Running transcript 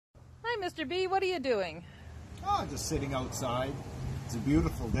Mr. B, what are you doing? Oh, just sitting outside. It's a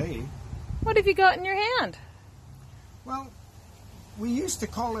beautiful day. What have you got in your hand? Well, we used to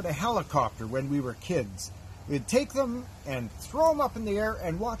call it a helicopter when we were kids. We'd take them and throw them up in the air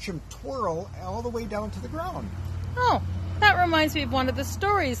and watch them twirl all the way down to the ground. Oh, that reminds me of one of the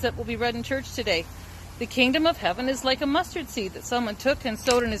stories that will be read in church today. The kingdom of heaven is like a mustard seed that someone took and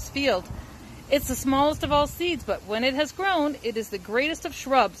sowed in his field. It's the smallest of all seeds, but when it has grown, it is the greatest of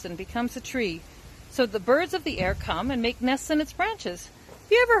shrubs and becomes a tree. So the birds of the air come and make nests in its branches.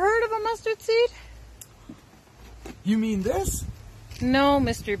 Have you ever heard of a mustard seed? You mean this? No,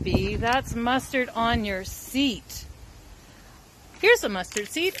 Mr. B, that's mustard on your seat. Here's a mustard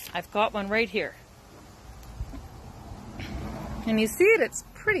seed. I've got one right here. And you see it, it's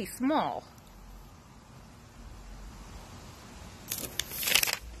pretty small.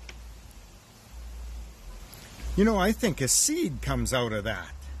 You know, I think a seed comes out of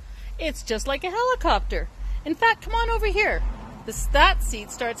that. It's just like a helicopter. In fact, come on over here. That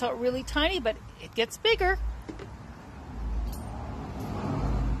seed starts out really tiny, but it gets bigger.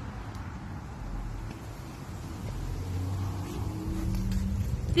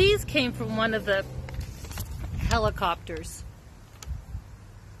 These came from one of the helicopters.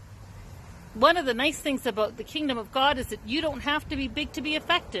 One of the nice things about the kingdom of God is that you don't have to be big to be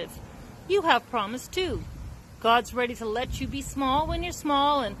effective. You have promise too. God's ready to let you be small when you're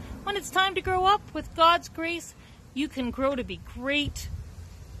small, and when it's time to grow up, with God's grace, you can grow to be great.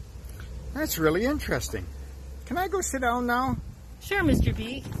 That's really interesting. Can I go sit down now? Sure, Mr.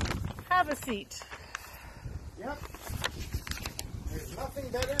 B. Have a seat. Yep. There's nothing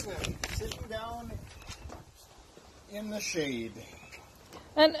better than sitting down in the shade.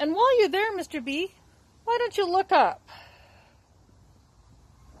 And while you're there, Mr. B, why don't you look up?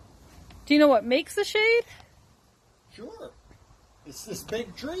 Do you know what makes the shade? Sure. It's this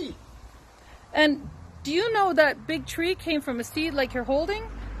big tree. And do you know that big tree came from a seed like you're holding?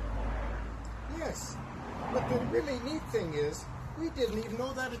 Yes. But the really neat thing is, we didn't even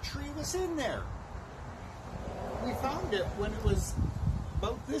know that a tree was in there. We found it when it was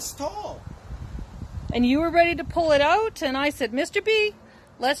about this tall. And you were ready to pull it out, and I said, Mr. B,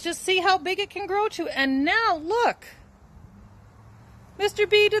 let's just see how big it can grow to. And now, look. Mr.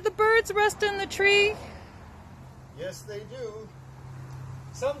 B, do the birds rest in the tree? Yes, they do.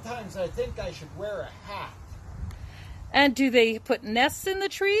 Sometimes I think I should wear a hat. And do they put nests in the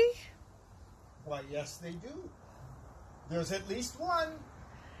tree? Why, yes, they do. There's at least one.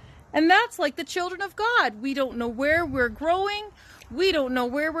 And that's like the children of God. We don't know where we're growing. We don't know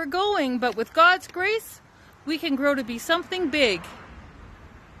where we're going. But with God's grace, we can grow to be something big.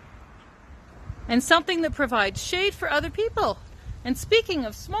 And something that provides shade for other people. And speaking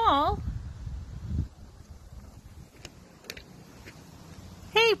of small...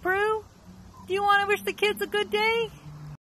 Hey, Prue, do you want to wish the kids a good day?